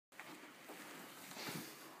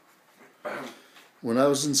When I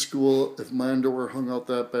was in school, if my underwear hung out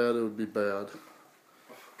that bad, it would be bad.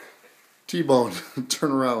 T-Bone,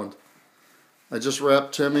 turn around. I just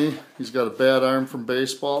wrapped Timmy. He's got a bad arm from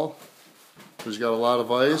baseball. He's got a lot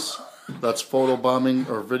of ice. That's photo bombing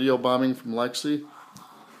or video bombing from Lexi.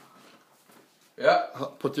 Yeah.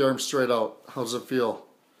 Put the arm straight out. How's it feel?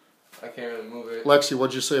 I can't really move it. Lexi,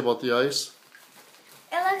 what'd you say about the ice?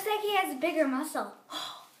 It looks like he has a bigger muscle.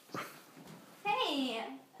 Hey.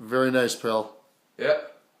 Very nice, pal. Yeah.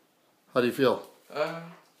 How do you feel?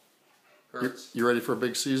 Hurts. You ready for a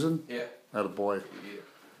big season? Yeah. Attaboy. Yeah.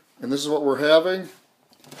 And this is what we're having.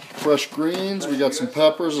 Fresh greens. We got some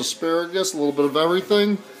peppers, asparagus, a little bit of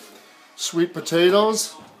everything. Sweet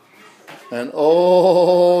potatoes. And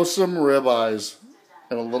oh, some ribeyes.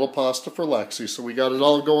 And a little pasta for Lexi. So we got it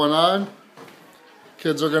all going on.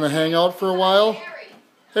 Kids are going to hang out for a while.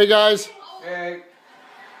 Hey, guys. Hey.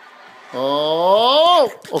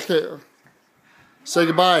 Oh, okay. Say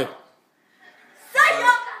goodbye.